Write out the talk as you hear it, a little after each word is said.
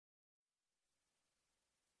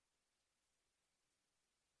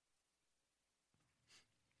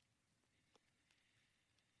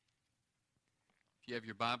you have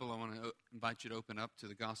your Bible, I want to invite you to open up to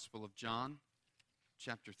the Gospel of John,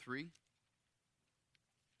 chapter 3.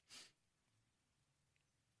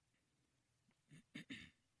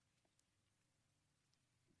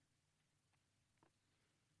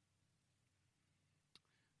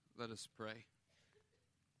 Let us pray.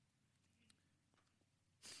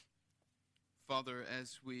 Father,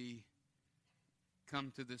 as we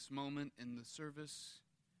come to this moment in the service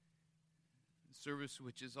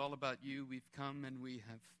which is all about you, we've come and we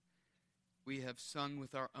have sung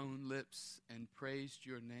with our own lips and praised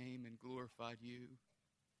your name and glorified you.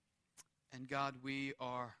 And God, we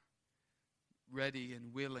are ready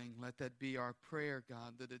and willing. Let that be our prayer,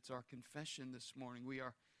 God, that it's our confession this morning. We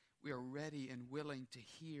are ready and willing to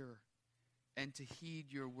hear and to heed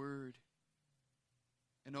your word.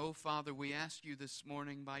 And oh, Father, we ask you this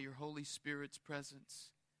morning by your Holy Spirit's presence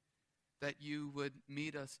that you would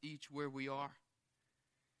meet us each where we are.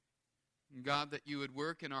 And God, that you would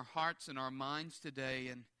work in our hearts and our minds today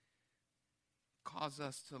and cause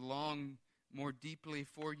us to long more deeply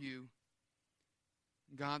for you.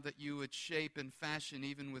 God, that you would shape and fashion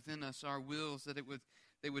even within us our wills, that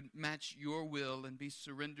they would match your will and be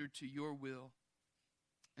surrendered to your will.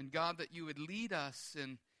 And God, that you would lead us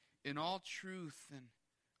in all truth and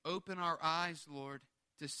open our eyes, Lord,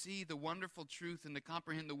 to see the wonderful truth and to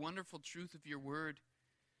comprehend the wonderful truth of your word,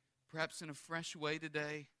 perhaps in a fresh way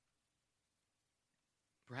today,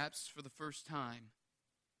 perhaps for the first time.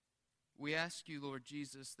 We ask you, Lord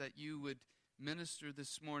Jesus, that you would minister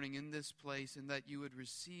this morning in this place and that you would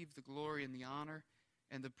receive the glory and the honor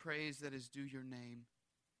and the praise that is due your name.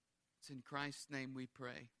 It's in Christ's name we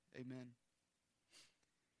pray. Amen.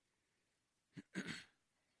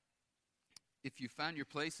 If you find your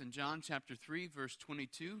place in John chapter 3, verse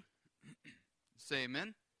 22, say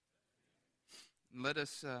amen. Let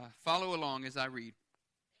us follow along as I read.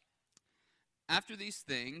 After these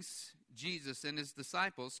things, Jesus and his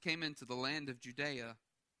disciples came into the land of Judea.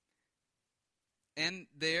 And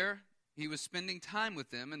there he was spending time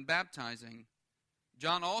with them and baptizing.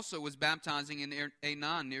 John also was baptizing in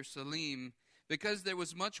Aenon near Salim, because there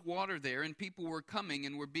was much water there, and people were coming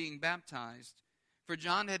and were being baptized. For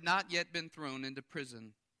John had not yet been thrown into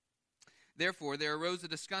prison. Therefore there arose a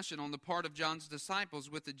discussion on the part of John's disciples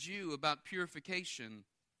with a Jew about purification.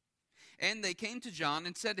 And they came to John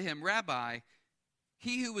and said to him, Rabbi,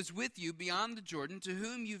 he who was with you beyond the Jordan, to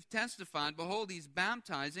whom you've testified, behold, he's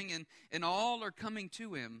baptizing, and all are coming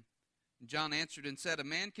to him. And John answered and said, a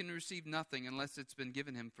man can receive nothing unless it's been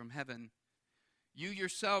given him from heaven. You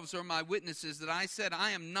yourselves are my witnesses that I said,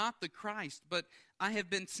 I am not the Christ, but I have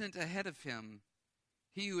been sent ahead of him.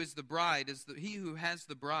 He who has the bride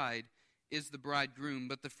is the bridegroom,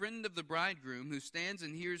 but the friend of the bridegroom who stands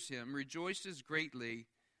and hears him rejoices greatly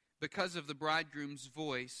because of the bridegroom's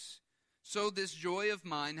voice. So this joy of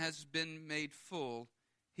mine has been made full.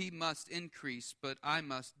 He must increase, but I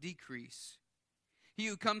must decrease. He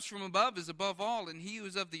who comes from above is above all, and he who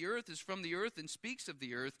is of the earth is from the earth and speaks of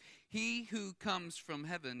the earth. He who comes from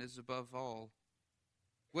heaven is above all.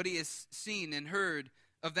 What he has seen and heard,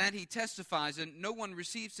 of that he testifies, and no one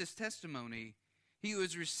receives his testimony. He who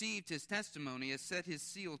has received his testimony has set his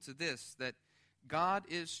seal to this, that God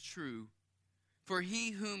is true. For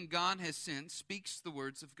he whom God has sent speaks the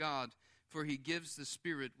words of God, for he gives the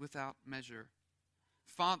Spirit without measure.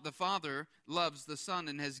 The Father loves the Son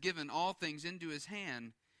and has given all things into his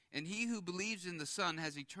hand. And he who believes in the Son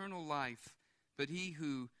has eternal life, but he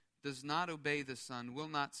who does not obey the Son will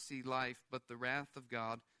not see life, but the wrath of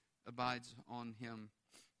God abides on him.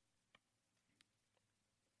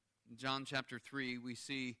 In John chapter 3, we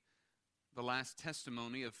see the last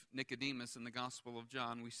testimony of Nicodemus in the Gospel of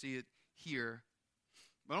John. We see it here.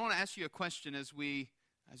 But I want to ask you a question as we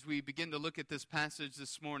begin to look at this passage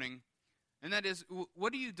this morning, and that is,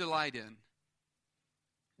 what do you delight in?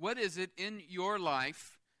 What is it in your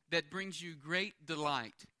life that brings you great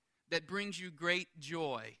delight, that brings you great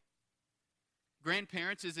joy?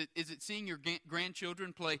 Grandparents, is it seeing your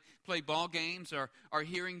grandchildren play ball games, or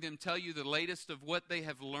hearing them tell you the latest of what they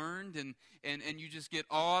have learned, and you just get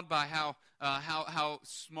awed by how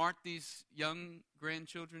smart these young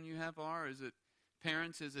grandchildren you have are? Is it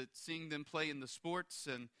parents? Is it seeing them play in the sports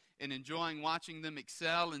and enjoying watching them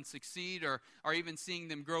excel and succeed, or even seeing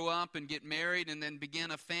them grow up and get married and then begin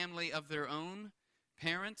a family of their own?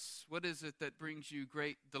 Parents, what is it that brings you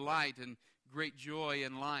great delight and great joy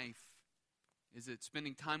in life? Is it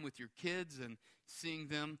spending time with your kids and seeing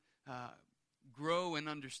them grow in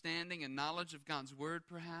understanding and knowledge of God's Word,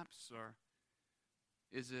 perhaps? Or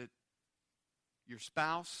is it your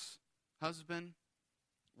spouse, husband,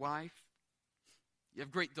 wife? You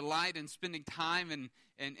have great delight in spending time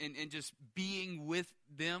and just being with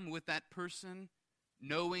them, with that person,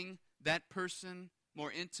 knowing that person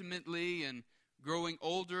more intimately and growing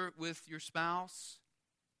older with your spouse.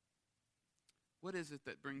 What is it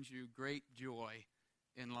that brings you great joy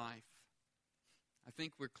in life? I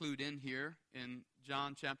think we're clued in here in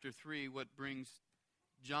John chapter 3 what brings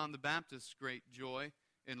John the Baptist great joy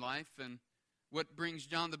in life. And what brings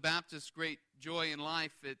John the Baptist great joy in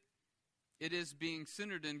life, it is being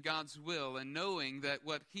centered in God's will and knowing that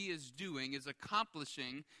what he is doing is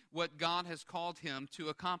accomplishing what God has called him to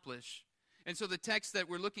accomplish. And so the text that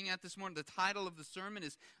we're looking at this morning, the title of the sermon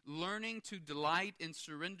is Learning to Delight in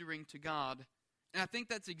Surrendering to God. And I think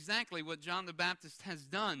that's exactly what John the Baptist has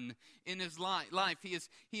done in his life.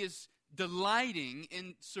 He is delighting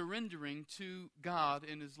in surrendering to God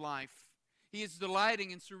in his life. He is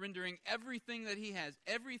delighting in surrendering everything that he has,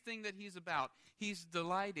 everything that he's about. He's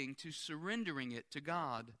delighting to surrendering it to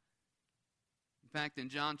God. In fact, in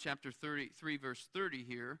John chapter 33, verse 30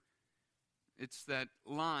 here, it's that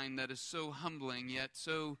line that is so humbling yet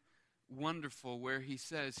so wonderful where he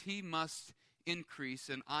says, "He must increase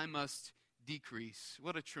and I must decrease."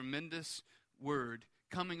 What a tremendous word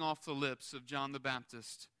coming off the lips of John the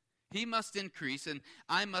Baptist. He must increase and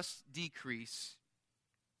I must decrease.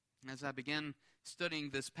 As I began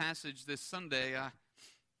studying this passage this Sunday, I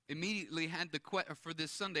immediately had the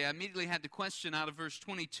question out of verse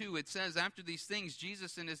 22. It says, "After these things,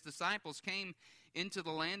 Jesus and his disciples came into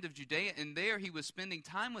the land of Judea, and there he was spending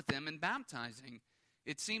time with them and baptizing."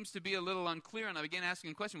 It seems to be a little unclear, and I began asking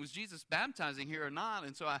the question, was Jesus baptizing here or not?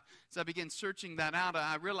 And so I began searching that out.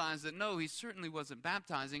 I realized that no, he certainly wasn't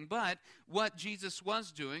baptizing, but what Jesus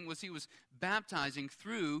was doing was he was baptizing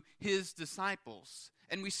through his disciples.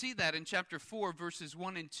 And we see that in chapter 4, verses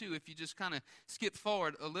 1 and 2, if you just kind of skip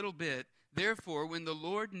forward a little bit. "Therefore, when the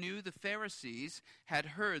Lord knew the Pharisees had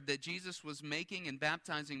heard that Jesus was making and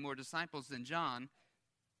baptizing more disciples than John,"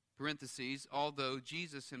 parentheses, "although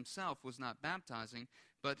Jesus himself was not baptizing,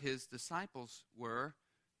 but his disciples were,"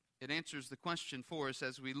 it answers the question for us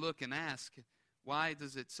as we look and ask, why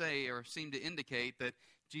does it say or seem to indicate that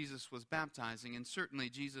Jesus was baptizing? And certainly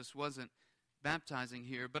Jesus wasn't baptizing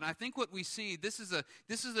here. But I think what we see, this is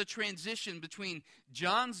a transition between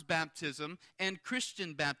John's baptism and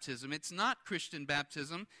Christian baptism. It's not Christian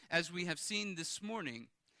baptism as we have seen this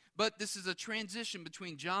morning. But this is a transition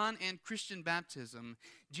between John and Christian baptism.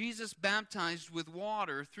 Jesus baptized with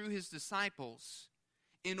water through his disciples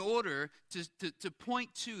in order to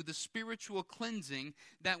point to the spiritual cleansing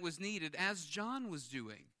that was needed as John was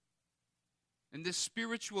doing. And this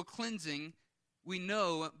spiritual cleansing, we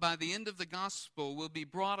know by the end of the gospel, will be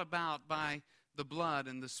brought about by the blood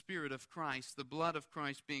and the Spirit of Christ, the blood of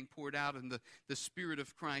Christ being poured out and the Spirit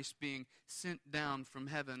of Christ being sent down from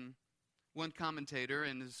heaven. One commentator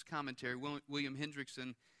in his commentary, William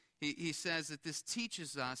Hendrickson, he says that this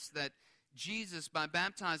teaches us that Jesus, by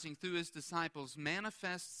baptizing through his disciples,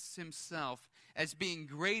 manifests himself as being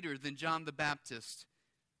greater than John the Baptist,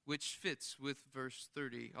 which fits with verse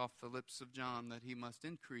 30 off the lips of John, that he must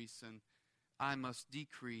increase and I must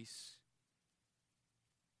decrease.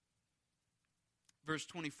 Verse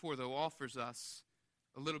 24, though, offers us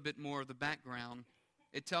a little bit more of the background.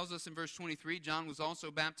 It tells us in verse 23, John was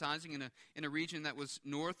also baptizing in a region that was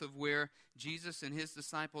north of where Jesus and his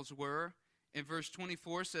disciples were. And verse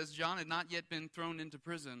 24 says John had not yet been thrown into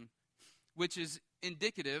prison, which is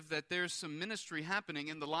indicative that there's some ministry happening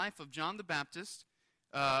in the life of John the Baptist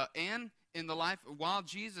and in the life while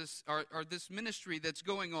Jesus, or this ministry that's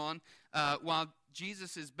going on while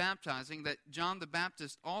Jesus is baptizing, that John the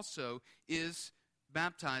Baptist also is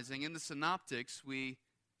baptizing. In the Synoptics, we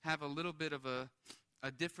have a little bit of a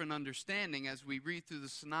different understanding as we read through the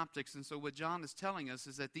Synoptics. And so what John is telling us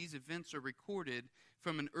is that these events are recorded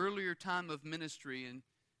from an earlier time of ministry and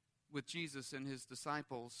with Jesus and his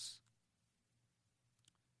disciples.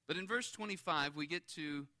 But in verse 25, we get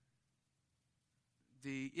to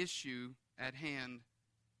the issue at hand.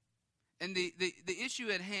 And the issue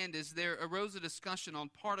at hand is there arose a discussion on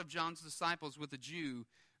part of John's disciples with a Jew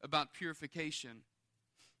about purification.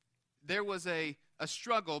 There was a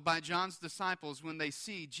struggle by John's disciples when they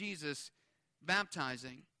see Jesus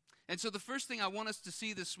baptizing. And so the first thing I want us to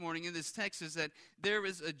see this morning in this text is that there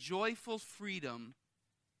is a joyful freedom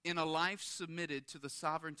in a life submitted to the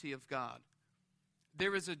sovereignty of God.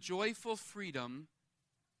 There is a joyful freedom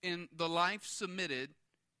in the life submitted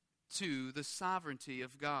to the sovereignty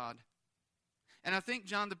of God. And I think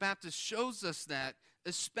John the Baptist shows us that,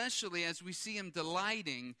 especially as we see him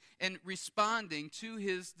delighting and responding to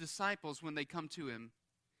his disciples when they come to him.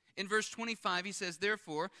 In verse 25, he says,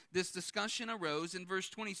 therefore, this discussion arose. In verse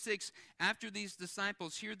 26, after these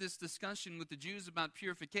disciples hear this discussion with the Jews about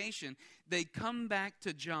purification, they come back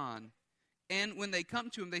to John. And when they come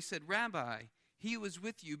to him, they said, Rabbi, he was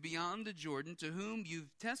with you beyond the Jordan, to whom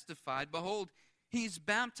you've testified. Behold, he's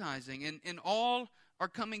baptizing, and all are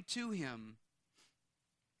coming to him.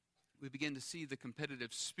 We begin to see the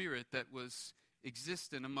competitive spirit that was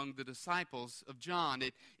existent among the disciples of John.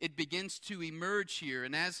 It begins to emerge here,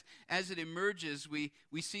 and as it emerges, we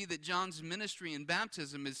see that John's ministry and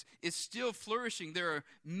baptism is still flourishing. There are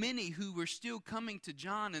many who were still coming to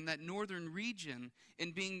John in that northern region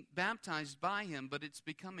and being baptized by him, but it's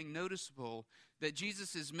becoming noticeable that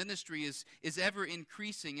Jesus' ministry is ever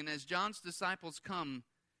increasing, and as John's disciples come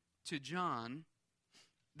to John,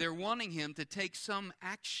 they're wanting him to take some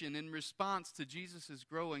action in response to Jesus'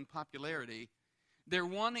 growing popularity. They're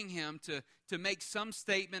wanting him to make some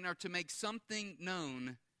statement or to make something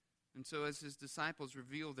known. And so as his disciples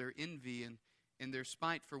reveal their envy and their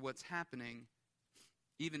spite for what's happening,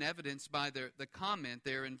 even evidenced by the comment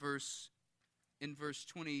there in verse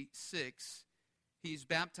 26, he's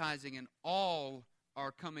baptizing and all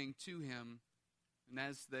are coming to him. And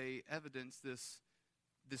as they evidence this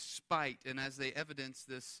spite and as they evidence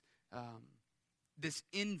this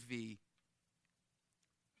envy,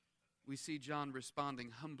 we see John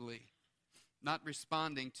responding humbly, not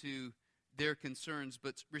responding to their concerns,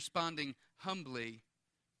 but responding humbly.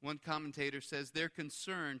 One commentator says they're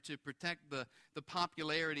concerned to protect the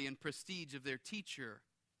popularity and prestige of their teacher.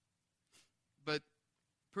 But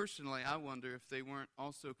personally, I wonder if they weren't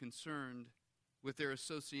also concerned with their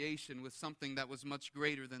association with something that was much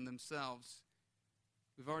greater than themselves.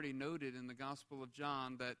 We've already noted in the Gospel of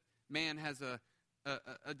John that man has a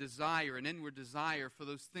desire, an inward desire for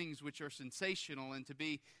those things which are sensational, and to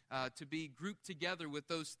be grouped together with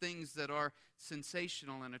those things that are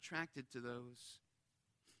sensational and attracted to those.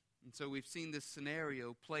 And so we've seen this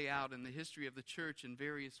scenario play out in the history of the church in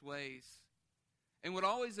various ways. And what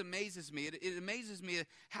always amazes me, it amazes me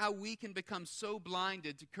how we can become so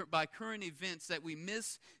blinded by current events that we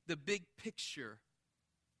miss the big picture.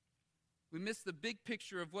 We miss the big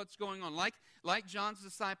picture of what's going on. Like John's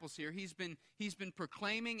disciples here, he's been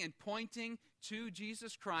proclaiming and pointing to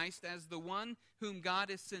Jesus Christ as the one whom God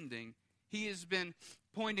is sending. He has been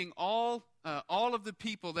pointing all of the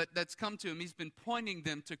people that's come to him. He's been pointing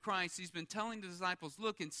them to Christ. He's been telling the disciples,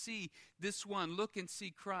 look and see this one. Look and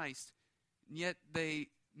see Christ. And yet they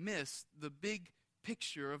miss the big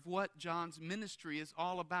picture of what John's ministry is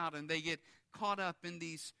all about, and they get caught up in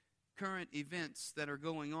these current events that are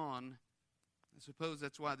going on. I suppose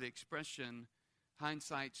that's why the expression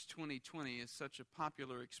hindsight's 20/20 is such a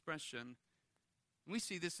popular expression. We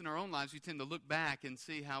see this in our own lives. We tend to look back and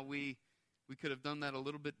see how we could have done that a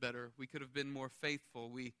little bit better. We could have been more faithful.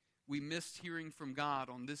 We missed hearing from God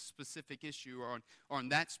on this specific issue or on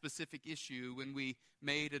that specific issue when we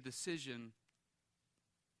made a decision.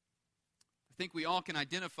 I think we all can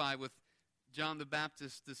identify with John the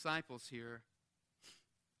Baptist's disciples here.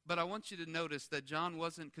 But I want you to notice that John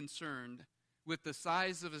wasn't concerned with the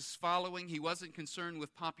size of his following. He wasn't concerned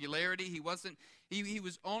with popularity. He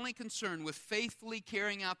was only concerned with faithfully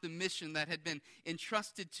carrying out the mission that had been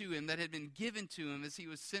entrusted to him, that had been given to him as he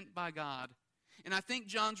was sent by God. And I think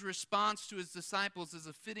John's response to his disciples is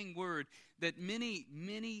a fitting word that many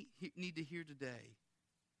need to hear today.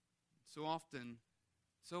 So often,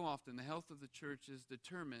 the health of the church is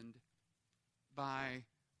determined by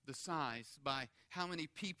the size, by how many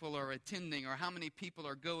people are attending or how many people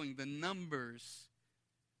are going, the numbers.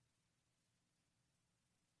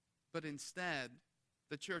 But instead,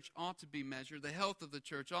 the church ought to be measured, the health of the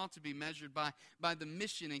church ought to be measured by the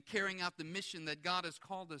mission and carrying out the mission that God has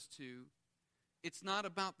called us to. It's not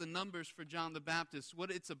about the numbers for John the Baptist. What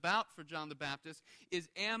it's about for John the Baptist is,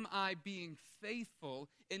 am I being faithful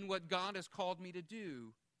in what God has called me to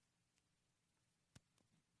do?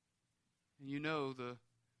 And you know the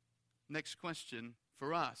next question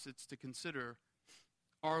for us, it's to consider,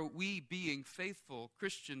 are we being faithful?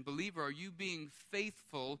 Christian believer, are you being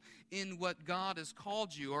faithful in what God has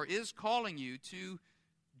called you or is calling you to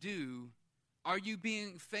do? Are you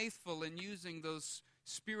being faithful in using those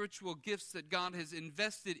spiritual gifts that God has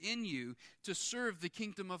invested in you to serve the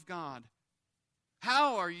kingdom of God?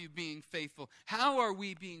 How are you being faithful? How are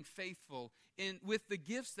we being faithful with the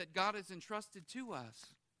gifts that God has entrusted to us?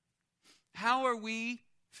 How are we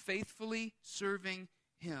faithfully serving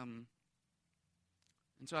Him?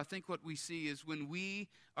 And so I think what we see is when we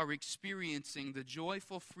are experiencing the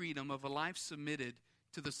joyful freedom of a life submitted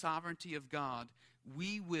to the sovereignty of God,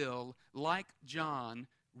 we will, like John,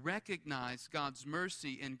 recognize God's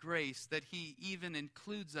mercy and grace, that He even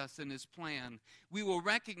includes us in His plan. We will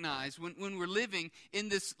recognize when we're living in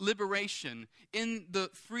this liberation, in the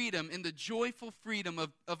freedom, in the joyful freedom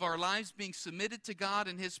of our lives being submitted to God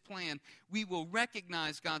and His plan, we will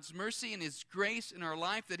recognize God's mercy and His grace in our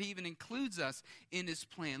life, that He even includes us in His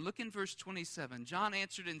plan. Look in verse 27. John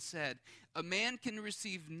answered and said, "A man can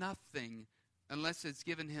receive nothing unless it's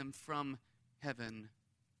given him from heaven."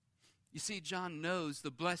 You see, John knows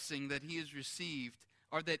the blessing that he has received,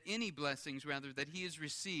 or that any blessings, rather, that he has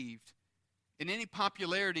received, and any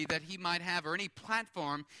popularity that he might have, or any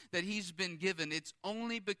platform that he's been given, it's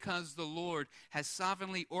only because the Lord has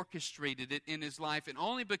sovereignly orchestrated it in his life, and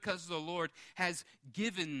only because the Lord has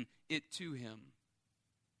given it to him.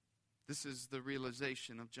 This is the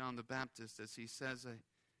realization of John the Baptist, as he says,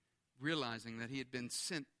 realizing that he had been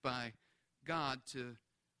sent by God to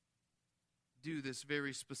do this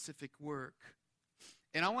very specific work.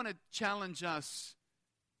 And I want to challenge us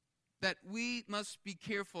that we must be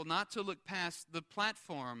careful not to look past the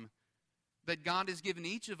platform that God has given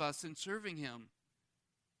each of us in serving Him.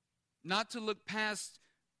 Not to look past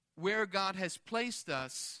where God has placed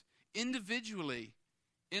us individually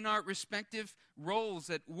in our respective roles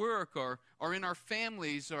at work, or in our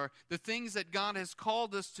families, or the things that God has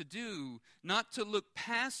called us to do. Not to look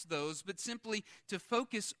past those, but simply to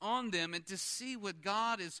focus on them and to see what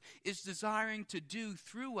God is desiring to do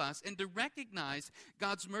through us, and to recognize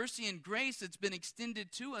God's mercy and grace that's been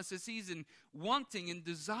extended to us as He's wanting and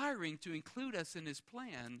desiring to include us in His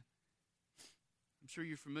plan. I'm sure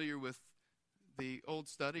you're familiar with the old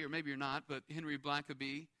study, or maybe you're not, but Henry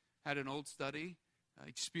Blackaby had an old study,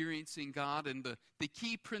 Experiencing God, and the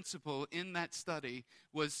key principle in that study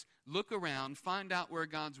was look around, find out where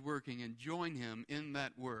God's working, and join Him in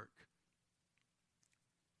that work.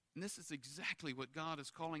 And this is exactly what God is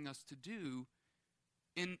calling us to do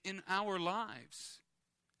in our lives.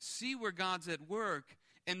 See where God's at work,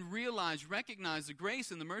 and recognize the grace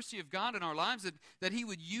and the mercy of God in our lives, that He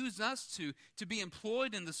would use us to be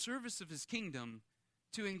employed in the service of His kingdom,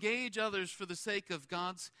 to engage others for the sake of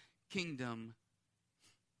God's kingdom.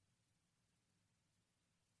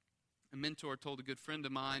 A mentor told a good friend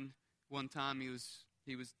of mine one time he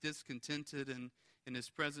was discontented in his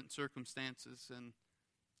present circumstances, and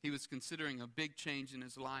he was considering a big change in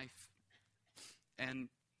his life. And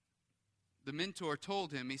the mentor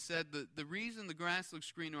told him, he said, the reason the grass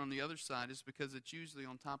looks greener on the other side is because it's usually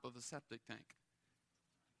on top of a septic tank.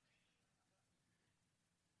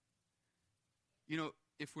 You know,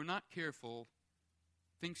 if we're not careful,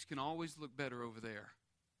 things can always look better over there.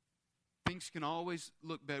 Things can always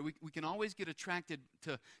look better. We can always get attracted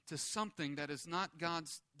to something that is not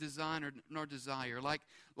God's design nor desire.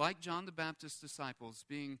 Like John the Baptist's disciples,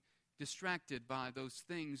 being distracted by those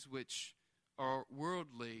things which are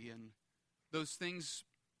worldly, and those things,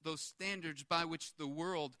 those standards by which the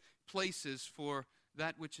world places for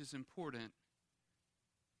that which is important.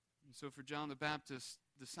 And so for John the Baptist's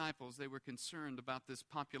disciples, they were concerned about this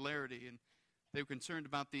popularity, and they were concerned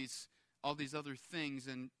about all these other things.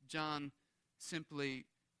 And John simply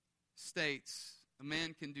states, a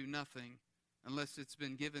man can do nothing unless it's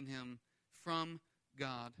been given him from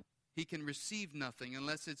God. He can receive nothing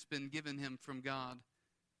unless it's been given him from God.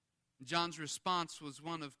 John's response was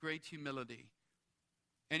one of great humility.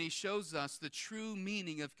 And he shows us the true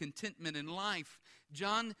meaning of contentment in life.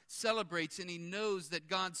 John celebrates, and he knows that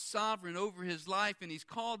God's sovereign over his life, and He's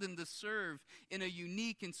called him to serve in a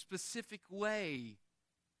unique and specific way.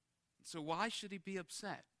 So why should he be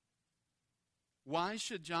upset? Why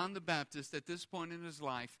should John the Baptist at this point in his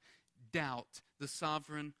life doubt the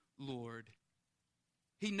sovereign Lord?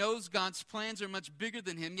 He knows God's plans are much bigger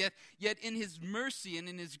than him, yet in His mercy and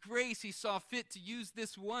in His grace, He saw fit to use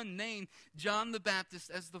this one name, John the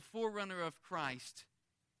Baptist, as the forerunner of Christ.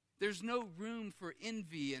 There's no room for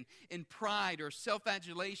envy and pride or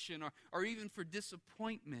self-adulation or even for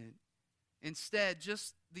disappointment. Instead,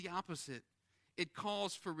 just the opposite. It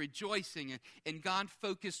calls for rejoicing and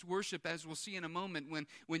God-focused worship, as we'll see in a moment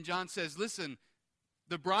when John says, listen,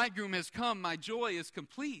 the bridegroom has come, my joy is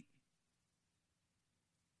complete.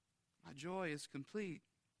 My joy is complete.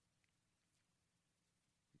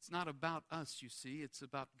 It's not about us, you see, it's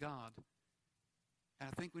about God. And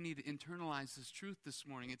I think we need to internalize this truth this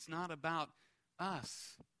morning. It's not about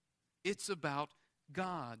us. It's about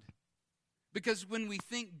God. Because when we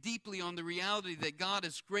think deeply on the reality that God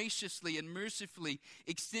has graciously and mercifully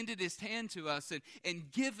extended His hand to us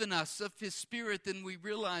and given us of His Spirit, then we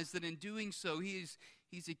realize that in doing so, He's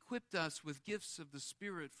equipped us with gifts of the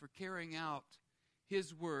Spirit for carrying out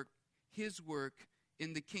His work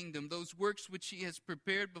in the kingdom, those works which he has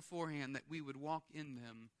prepared beforehand, that we would walk in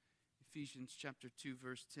them. Ephesians chapter 2,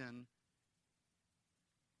 verse 10. And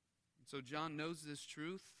so John knows this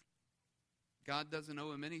truth. God doesn't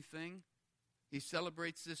owe him anything. He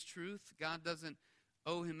celebrates this truth. God doesn't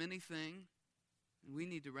owe him anything. And we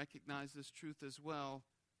need to recognize this truth as well,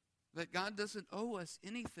 that God doesn't owe us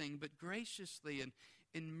anything, but graciously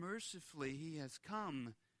and mercifully he has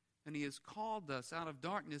come and he has called us out of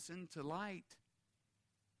darkness into light.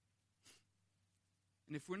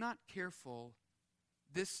 And if we're not careful,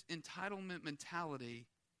 this entitlement mentality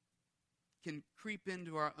can creep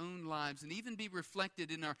into our own lives and even be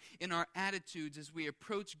reflected in our attitudes as we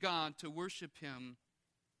approach God to worship him.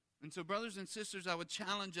 And so, brothers and sisters, I would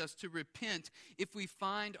challenge us to repent if we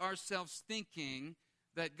find ourselves thinking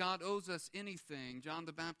that God owes us anything. John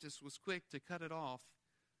the Baptist was quick to cut it off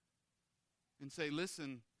and say,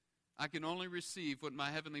 listen, I can only receive what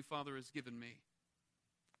my Heavenly Father has given me.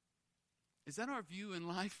 Is that our view in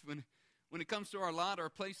life when it comes to our lot, our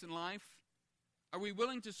place in life? Are we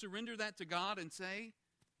willing to surrender that to God and say,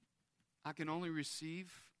 I can only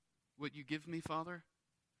receive what you give me, Father?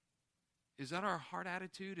 Is that our heart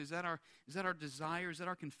attitude? Is that our desire? Is that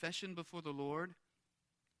our confession before the Lord?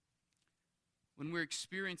 When we're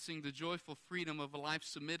experiencing the joyful freedom of a life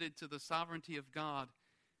submitted to the sovereignty of God,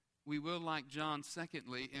 we will, like John,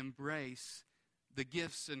 secondly, embrace the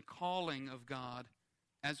gifts and calling of God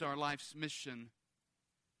as our life's mission.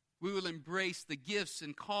 We will embrace the gifts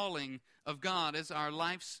and calling of God as our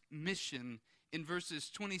life's mission. In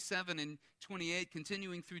verses 27 and 28,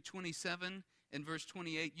 continuing through 27 and verse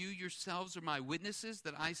 28, you yourselves are my witnesses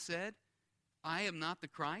that I said, I am not the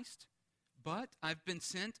Christ, but I've been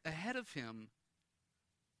sent ahead of him.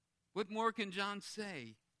 What more can John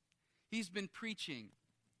say? He's been preaching.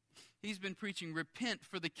 He's been preaching, repent,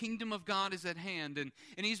 for the kingdom of God is at hand. And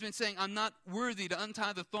he's been saying, I'm not worthy to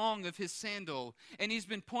untie the thong of his sandal. And he's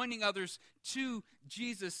been pointing others to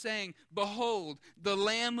Jesus, saying, behold, the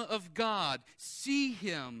Lamb of God. See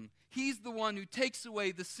him. He's the one who takes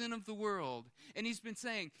away the sin of the world. And he's been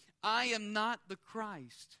saying, I am not the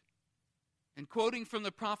Christ. And quoting from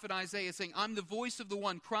the prophet Isaiah, saying, I'm the voice of the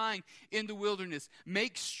one crying in the wilderness,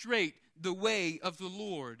 make straight the way of the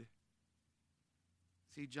Lord.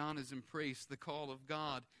 See, John has embraced the call of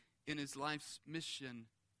God in his life's mission.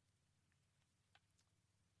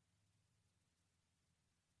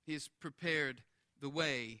 He has prepared the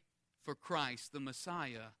way for Christ, the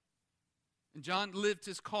Messiah. And John lived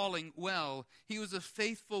his calling well. He was a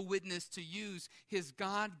faithful witness to use his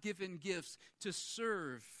God-given gifts to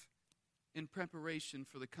serve in preparation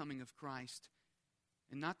for the coming of Christ.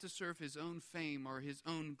 And not to serve his own fame or his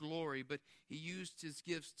own glory, but he used his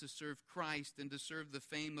gifts to serve Christ and to serve the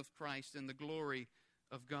fame of Christ and the glory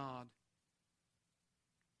of God.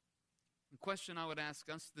 The question I would ask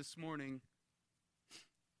us this morning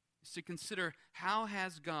is to consider, how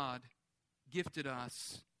has God gifted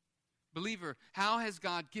us? Believer, how has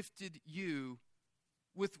God gifted you?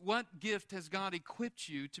 With what gift has God equipped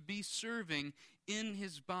you to be serving in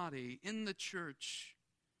his body, in the church?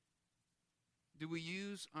 Do we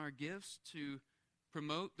use our gifts to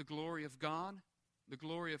promote the glory of God, the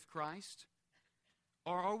glory of Christ?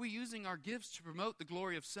 Or are we using our gifts to promote the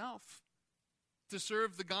glory of self, to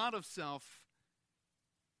serve the God of self?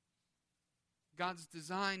 God's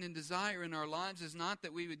design and desire in our lives is not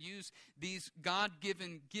that we would use these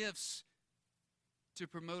God-given gifts to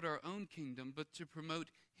promote our own kingdom, but to promote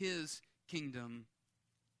his kingdom.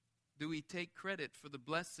 Do we take credit for the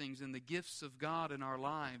blessings and the gifts of God in our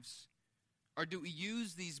lives? Or do we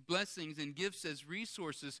use these blessings and gifts as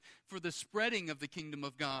resources for the spreading of the kingdom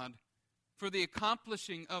of God, for the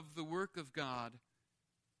accomplishing of the work of God?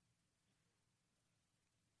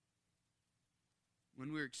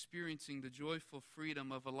 When we're experiencing the joyful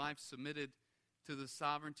freedom of a life submitted to the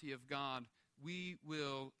sovereignty of God, we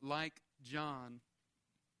will, like John.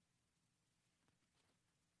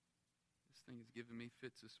 This thing is giving me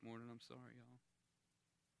fits this morning. I'm sorry, y'all.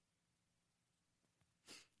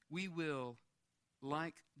 We will,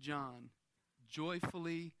 like John,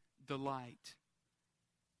 joyfully delight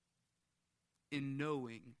in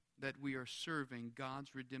knowing that we are serving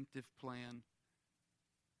God's redemptive plan.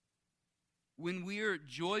 When we are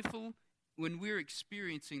joyful, when we're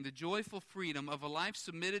experiencing the joyful freedom of a life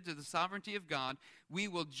submitted to the sovereignty of God, we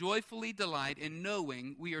will joyfully delight in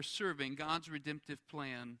knowing we are serving God's redemptive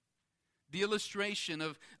plan. The illustration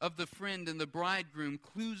of the friend and the bridegroom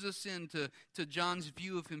clues us into John's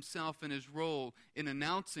view of himself and his role in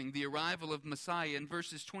announcing the arrival of Messiah. In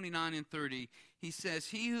verses 29 and 30, he says,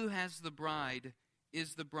 he who has the bride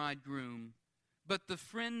is the bridegroom. But the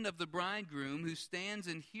friend of the bridegroom who stands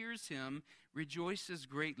and hears him rejoices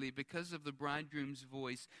greatly because of the bridegroom's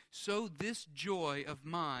voice. So this joy of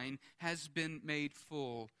mine has been made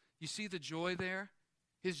full. You see the joy there?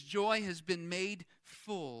 His joy has been made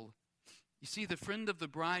full. You see, the friend of the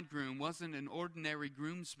bridegroom wasn't an ordinary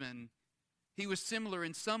groomsman. He was similar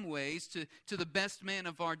in some ways to the best man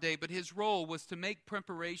of our day, but his role was to make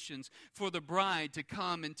preparations for the bride to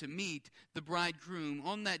come and to meet the bridegroom.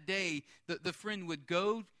 On that day, the friend would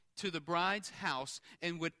go to the bride's house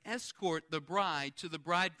and would escort the bride to the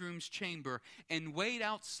bridegroom's chamber and wait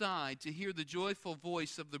outside to hear the joyful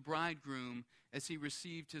voice of the bridegroom as he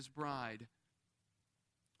received his bride.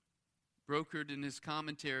 Brokard, in his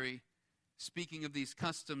commentary, speaking of these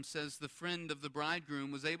customs, says the friend of the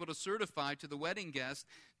bridegroom was able to certify to the wedding guest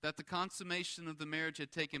that the consummation of the marriage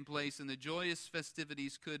had taken place and the joyous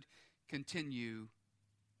festivities could continue.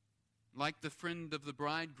 Like the friend of the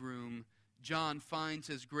bridegroom, John finds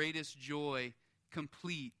his greatest joy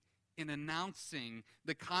complete in announcing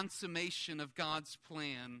the consummation of God's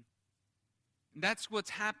plan. And that's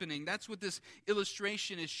what's happening. That's what this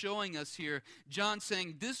illustration is showing us here. John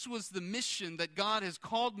saying, this was the mission that God has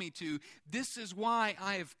called me to. This is why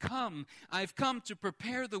I have come. I've come to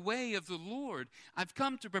prepare the way of the Lord. I've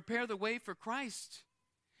come to prepare the way for Christ.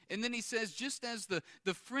 And then he says, just as the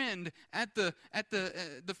friend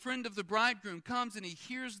the friend of the bridegroom comes and he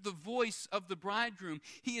hears the voice of the bridegroom,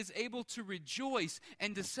 he is able to rejoice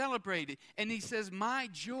and to celebrate it. And he says, my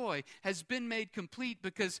joy has been made complete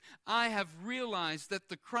because I have realized that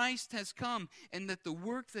the Christ has come and that the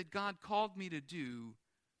work that God called me to do,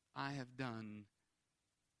 I have done.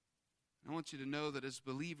 I want you to know that as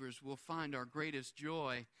believers, we'll find our greatest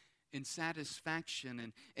joy and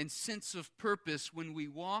satisfaction and sense of purpose when we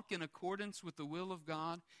walk in accordance with the will of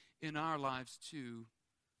God in our lives too.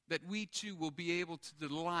 That we too will be able to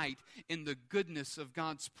delight in the goodness of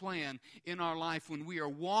God's plan in our life when we are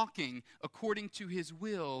walking according to His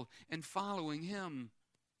will and following Him.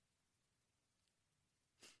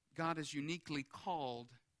 God has uniquely called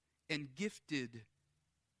and gifted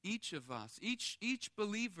each of us, each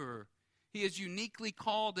believer. He has uniquely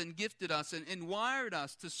called and gifted us and wired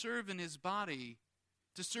us to serve in His body,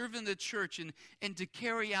 to serve in the church, and to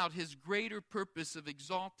carry out His greater purpose of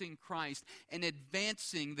exalting Christ and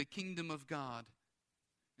advancing the kingdom of God.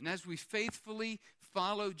 And as we faithfully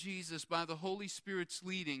follow Jesus by the Holy Spirit's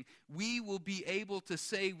leading, we will be able to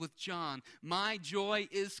say with John, my joy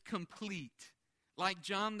is complete. Like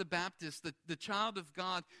John the Baptist, the child of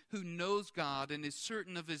God who knows God and is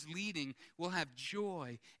certain of His leading will have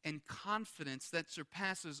joy and confidence that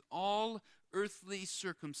surpasses all earthly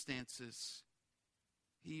circumstances.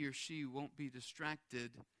 He or she won't be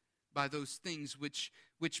distracted by those things which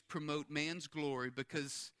promote man's glory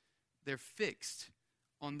because they're fixed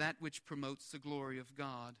on that which promotes the glory of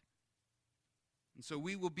God. And so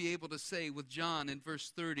we will be able to say with John in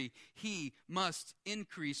verse 30, He must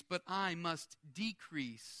increase, but I must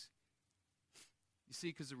decrease. You see,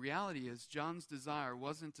 because the reality is, John's desire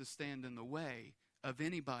wasn't to stand in the way of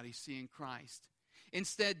anybody seeing Christ.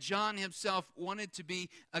 Instead, John himself wanted to be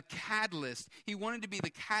a catalyst. He wanted to be the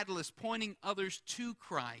catalyst pointing others to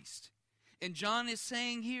Christ. And John is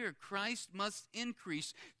saying here, Christ must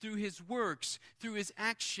increase through His works, through His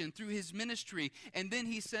action, through His ministry. And then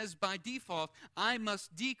he says, by default, I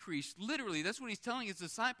must decrease. Literally, that's what he's telling his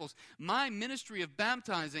disciples. My ministry of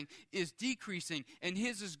baptizing is decreasing, and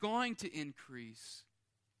His is going to increase.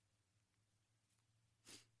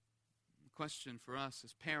 The question for us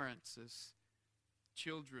as parents, as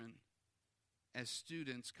children, as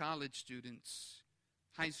students, college students,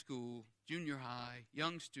 high school, junior high,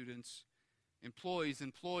 young students, employees,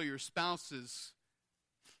 employers, spouses,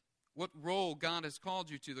 what role God has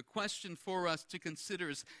called you to. The question for us to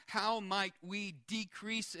consider is, how might we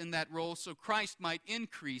decrease in that role so Christ might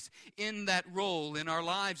increase in that role in our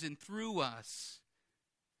lives and through us?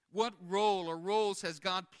 What role or roles has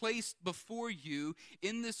God placed before you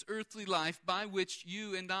in this earthly life by which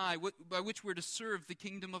you and I, by which we're to serve the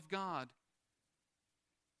kingdom of God?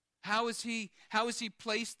 How has He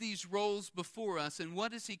placed these roles before us, and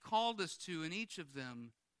what has He called us to in each of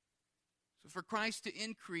them? So for Christ to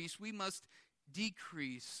increase, we must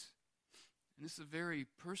decrease. And this is a very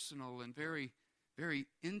personal and very, very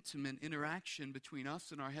intimate interaction between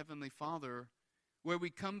us and our Heavenly Father, where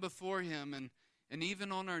we come before Him and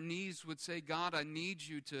even on our knees would say, God, I need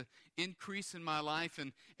You to increase in my life,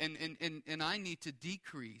 and I need to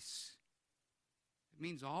decrease. It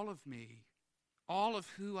means all of me. All of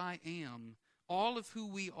who I am, all of who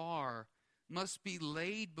we are, must be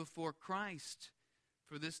laid before Christ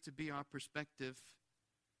for this to be our perspective.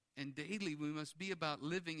 And daily we must be about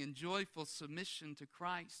living in joyful submission to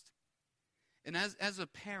Christ. And as a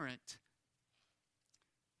parent,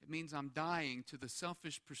 it means I'm dying to the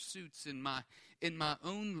selfish pursuits in my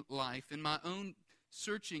own life, in my own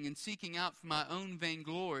searching and seeking out for my own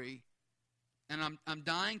vainglory. And I'm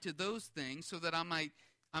dying to those things so that I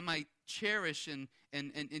might cherish and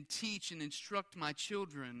teach and instruct my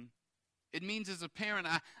children. It means as a parent,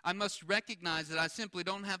 I must recognize that I simply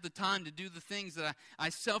don't have the time to do the things that I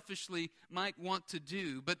selfishly might want to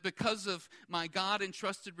do. But because of my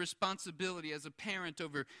God-entrusted responsibility as a parent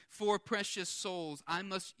over 4 precious souls, I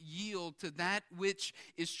must yield to that which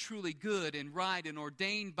is truly good and right and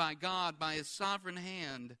ordained by God by His sovereign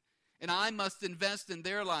hand. And I must invest in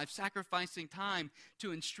their life, sacrificing time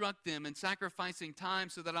to instruct them and sacrificing time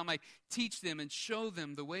so that I might teach them and show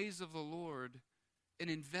them the ways of the Lord. And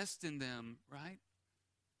invest in them, right?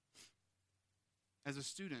 As a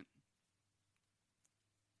student,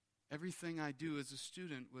 everything I do as a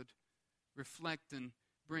student would reflect and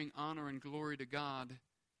bring honor and glory to God.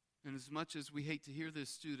 And as much as we hate to hear this,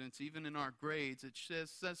 students, even in our grades, it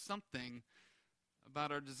says something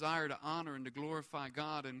about our desire to honor and to glorify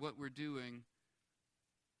God in what we're doing.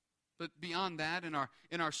 But beyond that, in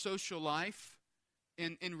our social life,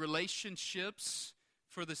 in relationships,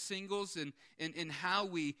 for the singles, and how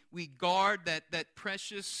we guard that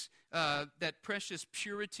precious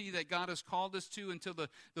purity that God has called us to until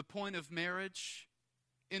the point of marriage.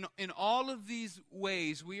 In all of these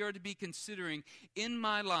ways, we are to be considering in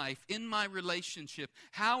my life, in my relationship,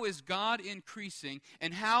 how is God increasing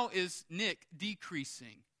and how is Nick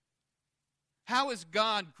decreasing? How is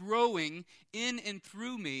God growing in and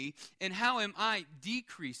through me, and how am I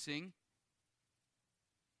decreasing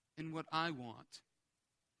in what I want?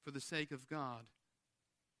 For the sake of God.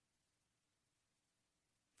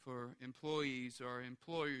 For employees or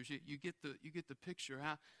employers, you get the picture.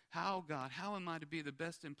 How God, how am I to be the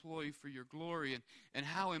best employee for your glory? And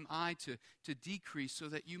how am I to decrease so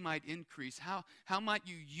that you might increase? How might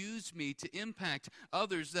you use me to impact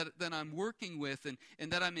others that I'm working with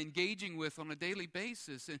and that I'm engaging with on a daily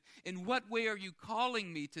basis? And in what way are you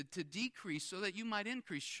calling me to decrease so that you might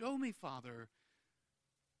increase? Show me, Father.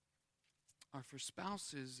 Are for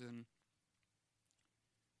spouses and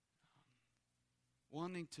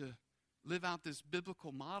wanting to live out this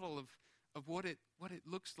biblical model of what it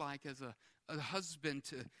looks like as a husband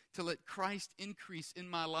to let Christ increase in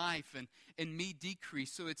my life and me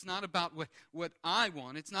decrease. So it's not about what I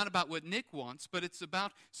want. It's not about what Nick wants, but it's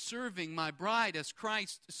about serving my bride as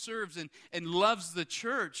Christ serves and loves the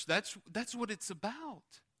church. That's what it's about.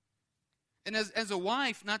 And as a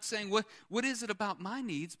wife, not saying what is it about my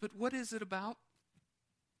needs, but what is it about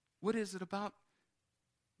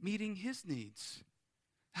meeting his needs?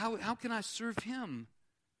 How can I serve him?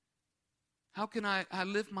 How can I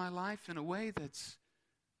live my life in a way that's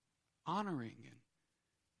honoring and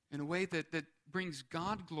in a way that brings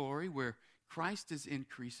God glory, where Christ is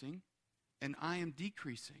increasing and I am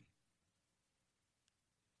decreasing?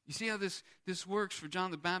 You see how this works for John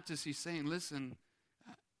the Baptist? He's saying, listen,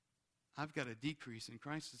 I've got to decrease and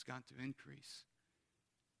Christ has got to increase.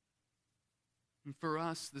 And for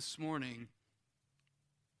us this morning,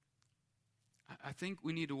 I think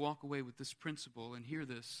we need to walk away with this principle and hear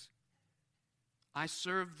this. I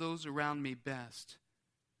serve those around me best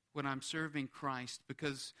when I'm serving Christ,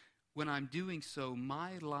 because when I'm doing so,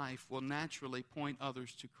 my life will naturally point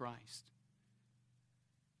others to Christ.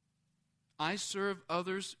 I serve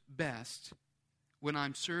others best when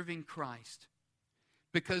I'm serving Christ,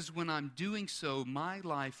 because when I'm doing so, my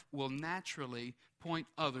life will naturally point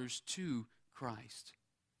others to Christ.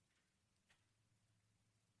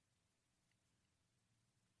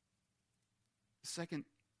 The second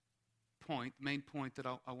point, the main point that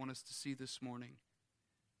I want us to see this morning,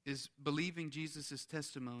 is believing Jesus'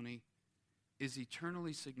 testimony is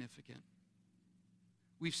eternally significant.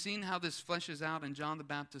 We've seen how this fleshes out in John the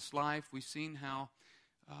Baptist's life. We've seen how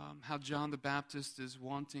John the Baptist is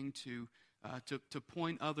wanting to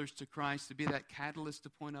point others to Christ, to be that catalyst to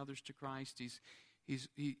point others to Christ.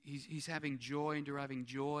 He's having joy and deriving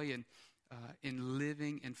joy in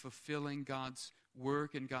living and fulfilling God's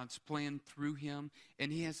work and God's plan through him.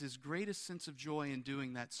 And he has his greatest sense of joy in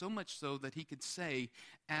doing that, so much so that he could say,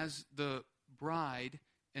 as the bride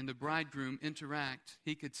and the bridegroom interact,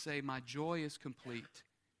 he could say, my joy is complete.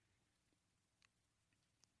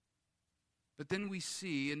 But then we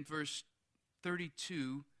see in verse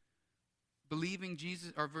 32, believing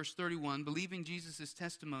Jesus, or verse 31, believing Jesus'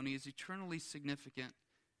 testimony is eternally significant.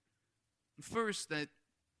 First, that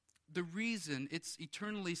the reason it's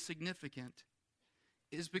eternally significant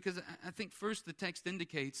is because I think first the text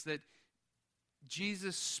indicates that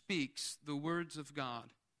Jesus speaks the words of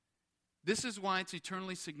God. This is why it's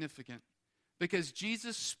eternally significant. Because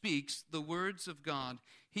Jesus speaks the words of God.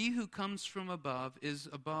 He who comes from above is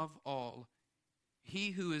above all.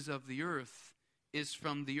 He who is of the earth is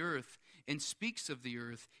from the earth and speaks of the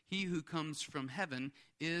earth. He who comes from heaven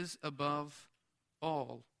is above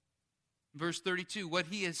all. Verse 32, what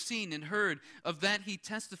he has seen and heard, of that he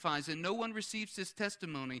testifies, and no one receives his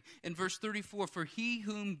testimony. In verse 34, for he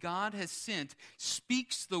whom God has sent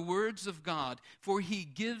speaks the words of God, for he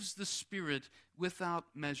gives the Spirit without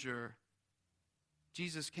measure.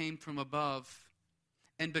 Jesus came from above,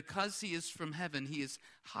 and because he is from heaven, he is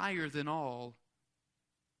higher than all.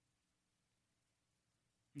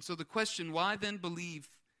 And so the question, why then believe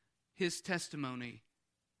his testimony?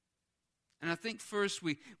 And I think first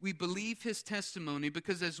we believe his testimony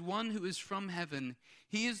because as one who is from heaven,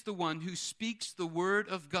 he is the one who speaks the word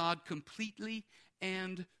of God completely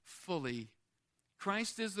and fully.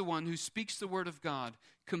 Christ is the one who speaks the word of God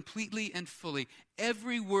completely and fully.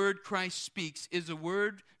 Every word Christ speaks is a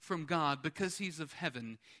word from God because he's of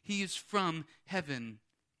heaven. He is from heaven.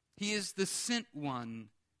 He is the sent one.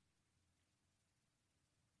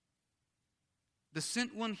 The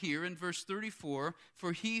sent one here in verse 34,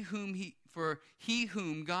 for he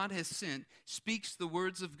whom God has sent speaks the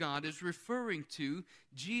words of God, is referring to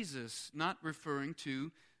Jesus, not referring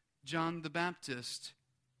to John the Baptist.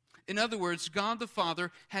 In other words, God the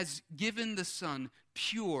Father has given the Son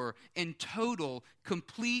pure and total,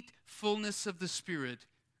 complete fullness of the Spirit.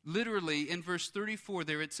 Literally, in verse 34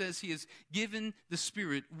 there it says he has given the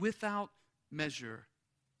Spirit without measure.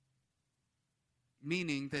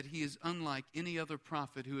 Meaning that he is unlike any other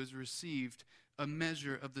prophet who has received a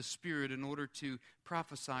measure of the Spirit in order to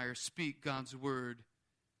prophesy or speak God's word.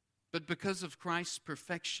 But because of Christ's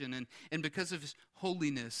perfection and because of his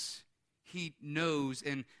holiness, he knows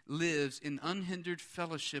and lives in unhindered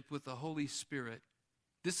fellowship with the Holy Spirit.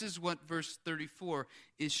 This is what verse 34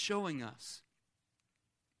 is showing us.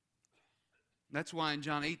 That's why in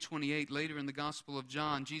John 8:28, later in the Gospel of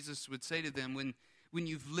John, Jesus would say to them, When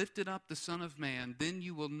you've lifted up the Son of Man, then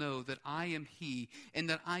you will know that I am he, and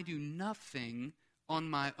that I do nothing on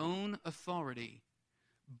my own authority.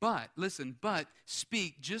 But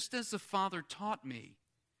speak just as the Father taught me.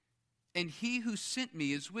 And he who sent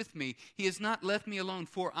me is with me. He has not left me alone,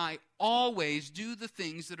 for I always do the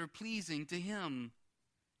things that are pleasing to him.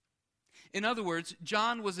 In other words,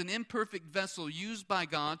 John was an imperfect vessel used by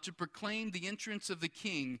God to proclaim the entrance of the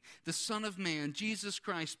King, the Son of Man, Jesus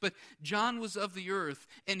Christ. But John was of the earth,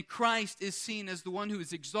 and Christ is seen as the one who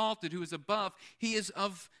is exalted, who is above. He is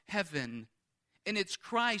of heaven. And it's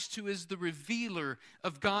Christ who is the revealer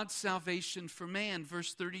of God's salvation for man.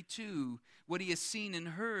 Verse 32, what he has seen and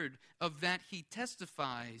heard, of that he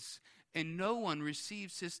testifies, and no one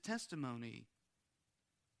receives his testimony.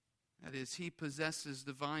 That is, he possesses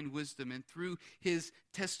divine wisdom, and through his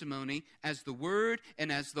testimony, as the Word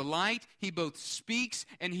and as the light, he both speaks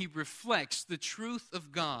and he reflects the truth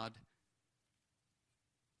of God.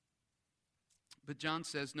 But John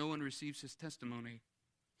says no one receives his testimony.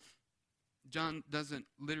 John doesn't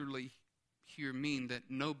literally here mean that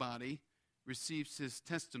nobody receives his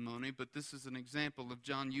testimony, but this is an example of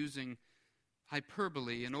John using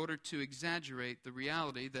hyperbole in order to exaggerate the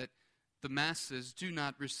reality that the masses do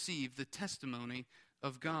not receive the testimony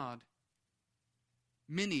of God.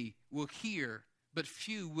 Many will hear, but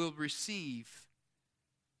few will receive.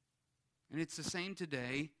 And it's the same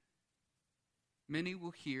today. Many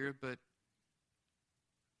will hear, but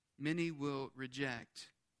many will reject.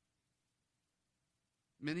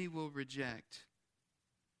 Many will reject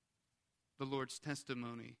the Lord's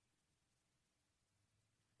testimony.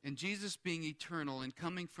 And Jesus, being eternal and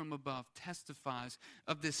coming from above, testifies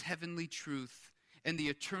of this heavenly truth and the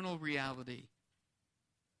eternal reality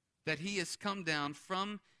that he has come down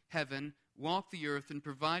from heaven, walked the earth, and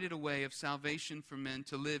provided a way of salvation for men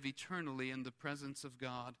to live eternally in the presence of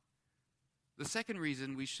God. The second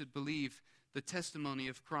reason we should believe the testimony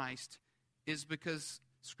of Christ is because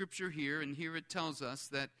Scripture here, and here it tells us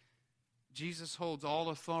that Jesus holds all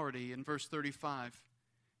authority in verse 35.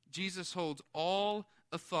 Jesus holds all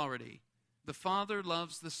authority. The Father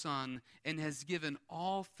loves the Son and has given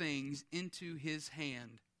all things into his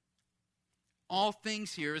hand. All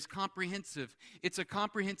things here is comprehensive. It's a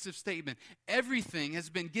comprehensive statement. Everything has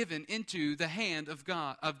been given into the hand of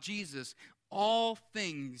God, of Jesus. All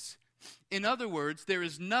things. In other words, there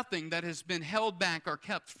is nothing that has been held back or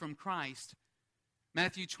kept from Christ.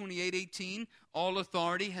 Matthew 28:18, all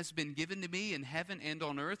authority has been given to me in heaven and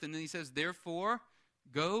on earth. And then he says, therefore,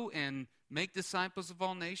 go and make disciples of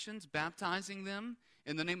all nations, baptizing them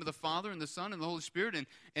In the name of the Father, and the Son, and the Holy Spirit,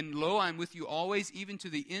 and lo, I am with you always, even to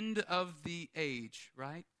the end of the age,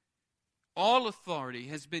 right? All authority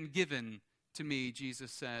has been given to me,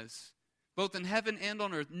 Jesus says, both in heaven and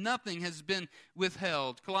on earth. Nothing has been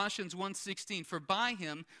withheld. Colossians 1:16, for by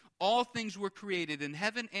him all things were created in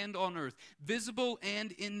heaven and on earth, visible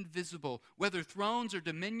and invisible, whether thrones or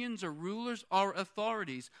dominions or rulers or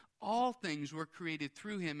authorities. All things were created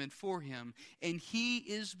through him and for him, and he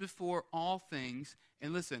is before all things.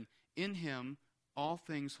 And listen, in him all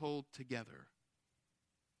things hold together.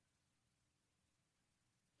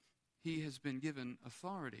 He has been given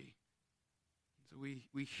authority. So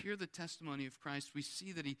we hear the testimony of Christ. We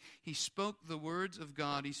see that he spoke the words of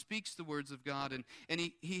God. He speaks the words of God,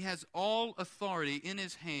 and he has all authority in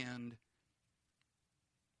his hand.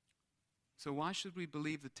 So why should we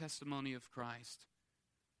believe the testimony of Christ?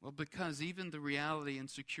 Well, because even the reality and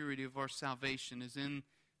security of our salvation is in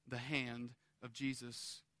the hand of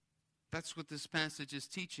Jesus. That's what this passage is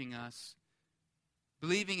teaching us.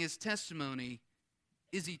 Believing his testimony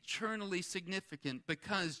is eternally significant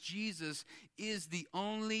because Jesus is the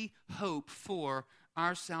only hope for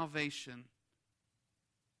our salvation.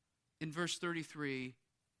 In verse 33,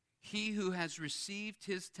 he who has received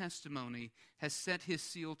his testimony has set his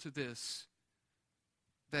seal to this,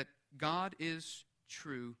 that God is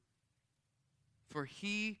true. For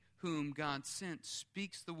he whom God sent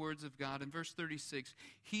speaks the words of God. In verse 36,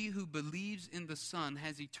 he who believes in the Son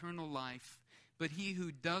has eternal life, but he who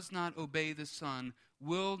does not obey the Son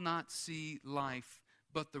will not see life,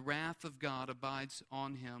 but the wrath of God abides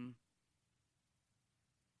on him.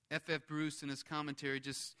 F. Bruce in his commentary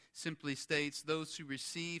just simply states, those who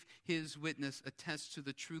receive his witness attest to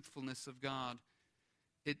the truthfulness of God.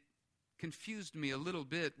 It confused me a little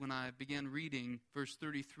bit when I began reading verse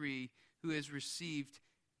 33, who has received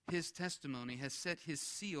his testimony, has set his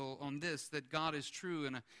seal on this, that God is true.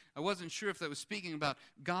 And I wasn't sure if that was speaking about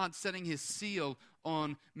God setting his seal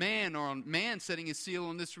on man, or on man setting his seal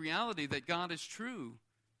on this reality that God is true.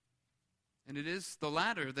 And it is the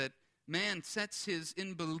latter, that man sets his,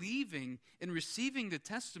 in believing, in receiving the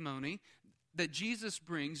testimony that Jesus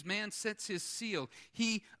brings, man sets his seal.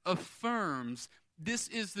 He affirms this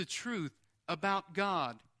is the truth about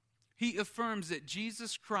God. He affirms that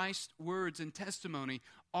Jesus Christ's words and testimony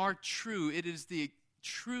are true. It is the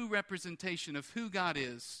true representation of who God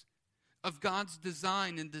is, of God's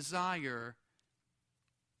design and desire.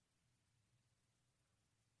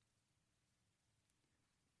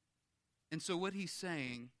 And so what he's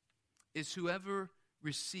saying is whoever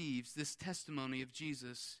receives this testimony of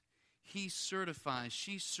Jesus, she certifies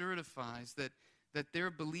that their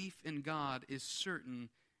belief in God is certain,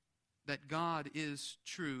 that God is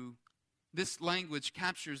true. This language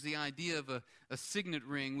captures the idea of a signet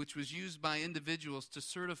ring, which was used by individuals to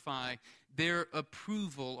certify their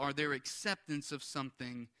approval or their acceptance of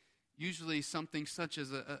something, usually something such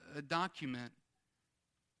as a document.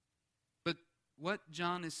 But what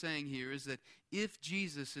John is saying here is that if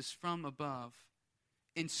Jesus is from above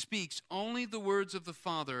and speaks only the words of the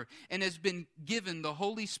Father and has been given the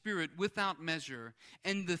Holy Spirit without measure,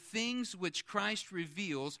 and the things which Christ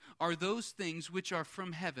reveals are those things which are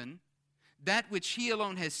from heaven, that which he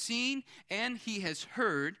alone has seen and he has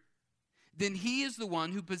heard, then he is the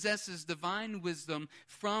one who possesses divine wisdom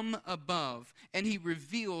from above, and he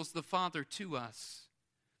reveals the Father to us.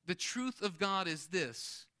 The truth of God is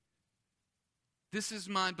this: this is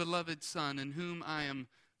my beloved Son, in whom I am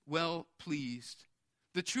well pleased.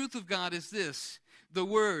 The truth of God is this: the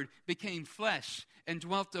Word became flesh and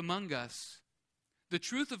dwelt among us. The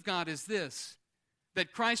truth of God is this: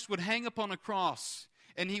 that Christ would hang upon a cross,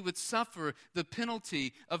 and he would suffer the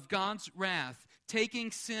penalty of God's wrath,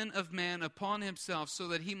 taking sin of man upon himself so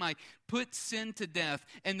that he might put sin to death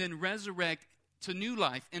and then resurrect to new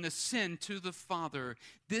life and ascend to the Father.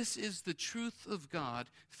 This is the truth of God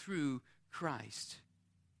through Christ.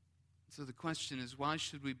 So the question is, why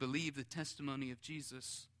should we believe the testimony of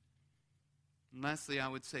Jesus? And lastly, I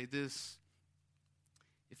would say this: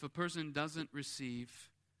 if a person doesn't receive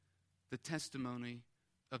the testimony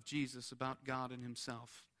of Jesus about God and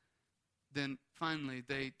himself, then finally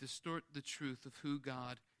they distort the truth of who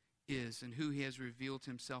God is and who he has revealed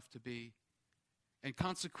himself to be. And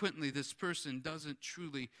consequently, this person doesn't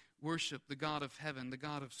truly worship the God of heaven, the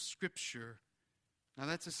God of Scripture. Now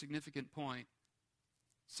that's a significant point.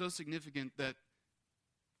 So significant that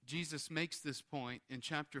Jesus makes this point in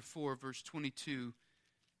chapter 4, verse 22,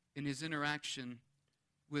 in his interaction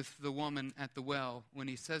with the woman at the well, when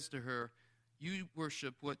he says to her, "You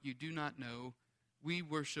worship what you do not know. We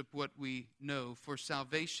worship what we know, for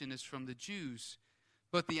salvation is from the Jews.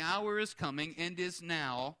 But the hour is coming and is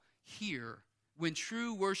now here when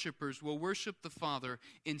true worshipers will worship the Father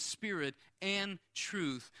in spirit and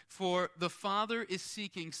truth. For the Father is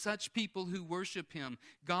seeking such people who worship him.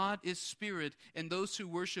 God is spirit, and those who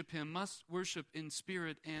worship him must worship in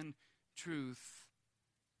spirit and truth.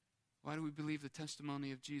 Why do we believe the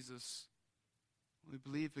testimony of Jesus? We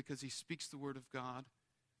believe because he speaks the word of God.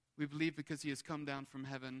 We believe because he has come down from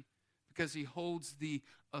heaven, because he holds the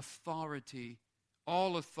authority.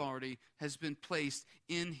 All authority has been placed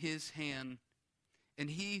in his hand. And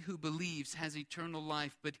he who believes has eternal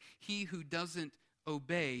life, but he who doesn't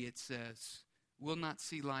obey, it says, will not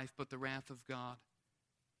see life, but the wrath of God.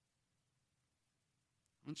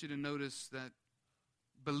 I want you to notice that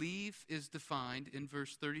belief is defined in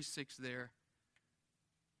verse 36 there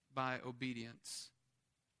by obedience.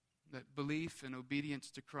 That belief and obedience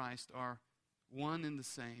to Christ are one and the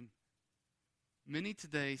same. Many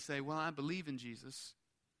today say, well, I believe in Jesus,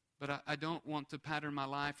 but I don't want to pattern my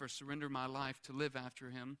life or surrender my life to live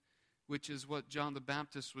after him, which is what John the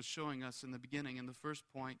Baptist was showing us in the beginning, in the first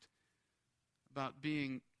point, about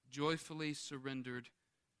being joyfully surrendered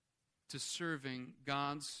to serving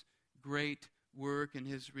God's great work and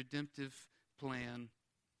his redemptive plan.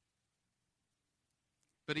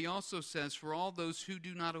 But he also says, for all those who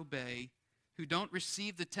do not obey, who don't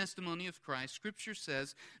receive the testimony of Christ, Scripture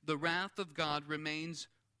says the wrath of God remains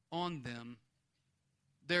on them.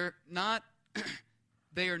 They are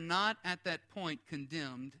not at that point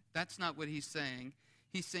condemned. That's not what he's saying.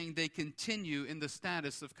 He's saying they continue in the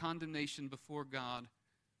status of condemnation before God.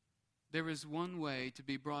 There is one way to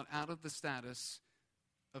be brought out of the status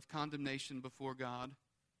of condemnation before God,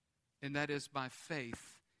 and that is by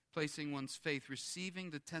faith, placing one's faith,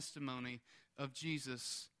 receiving the testimony of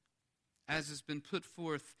Jesus, as has been put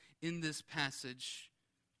forth in this passage,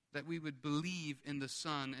 that we would believe in the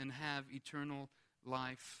Son and have eternal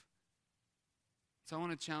life. So I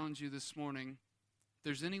want to challenge you this morning. If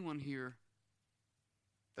there's anyone here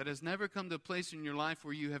that has never come to a place in your life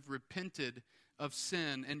where you have repented of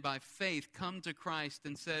sin and by faith come to Christ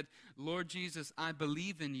and said, Lord Jesus, I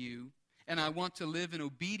believe in you and I want to live in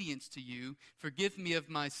obedience to you. Forgive me of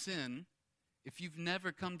my sin. If you've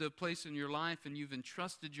never come to a place in your life and you've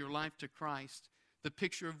entrusted your life to Christ, the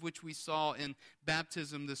picture of which we saw in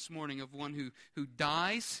baptism this morning of one who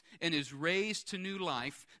dies and is raised to new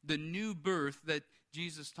life, the new birth that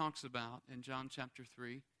Jesus talks about in John chapter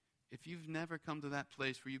 3. If you've never come to that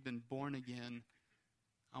place where you've been born again,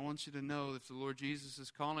 I want you to know if the Lord Jesus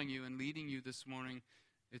is calling you and leading you this morning,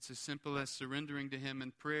 it's as simple as surrendering to him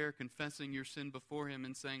in prayer, confessing your sin before him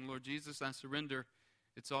and saying, Lord Jesus, I surrender.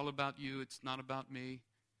 It's all about you. It's not about me.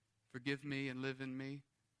 Forgive me and live in me.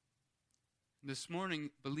 This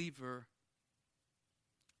morning, believer,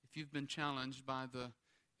 if you've been challenged by the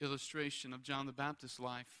illustration of John the Baptist's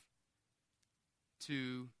life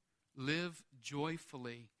to live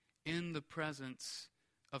joyfully in the presence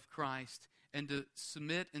of Christ and to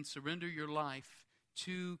submit and surrender your life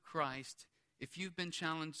to Christ, if you've been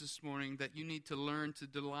challenged this morning that you need to learn to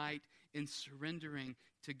delight in surrendering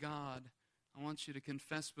to God, I want you to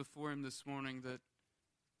confess before him this morning that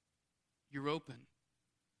you're open.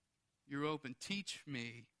 You're open. Teach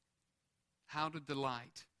me how to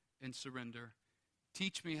delight in surrender.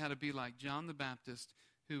 Teach me how to be like John the Baptist,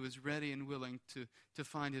 who is ready and willing to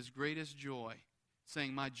find his greatest joy,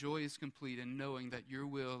 saying, my joy is complete in knowing that your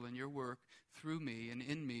will and your work through me and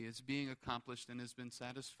in me is being accomplished and has been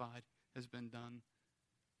satisfied, has been done.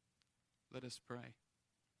 Let us pray.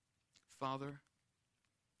 Father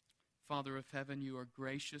of heaven, you are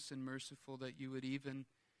gracious and merciful that you would even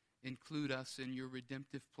include us in your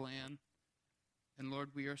redemptive plan. And Lord,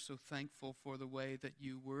 we are so thankful for the way that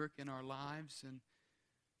you work in our lives and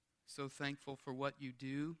so thankful for what you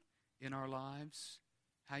do in our lives,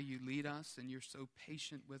 how you lead us, and you're so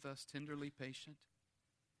patient with us, tenderly patient.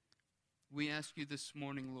 We ask you this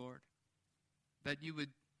morning, Lord, that you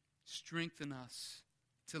would strengthen us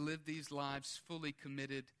to live these lives fully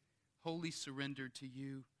committed, wholly surrendered to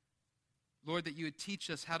you. Lord, that you would teach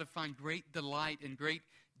us how to find great delight and great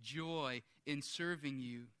joy in serving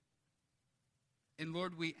you. And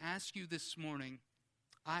Lord, we ask you this morning,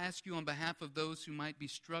 I ask you on behalf of those who might be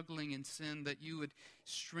struggling in sin, that you would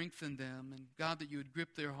strengthen them. And God, that you would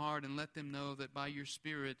grip their heart and let them know that by your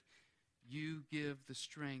Spirit, you give the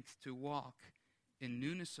strength to walk in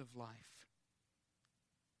newness of life.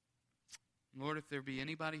 Lord, if there be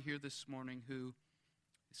anybody here this morning who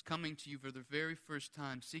is coming to you for the very first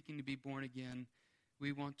time, seeking to be born again,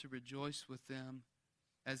 we want to rejoice with them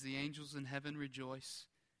as the angels in heaven rejoice.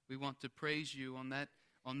 We want to praise you on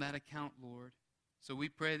that account, Lord. So we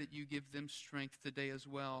pray that you give them strength today as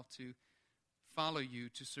well to follow you,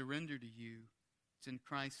 to surrender to you, It's in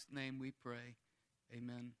Christ's name we pray.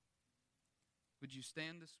 Amen. Would you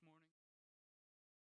stand this morning?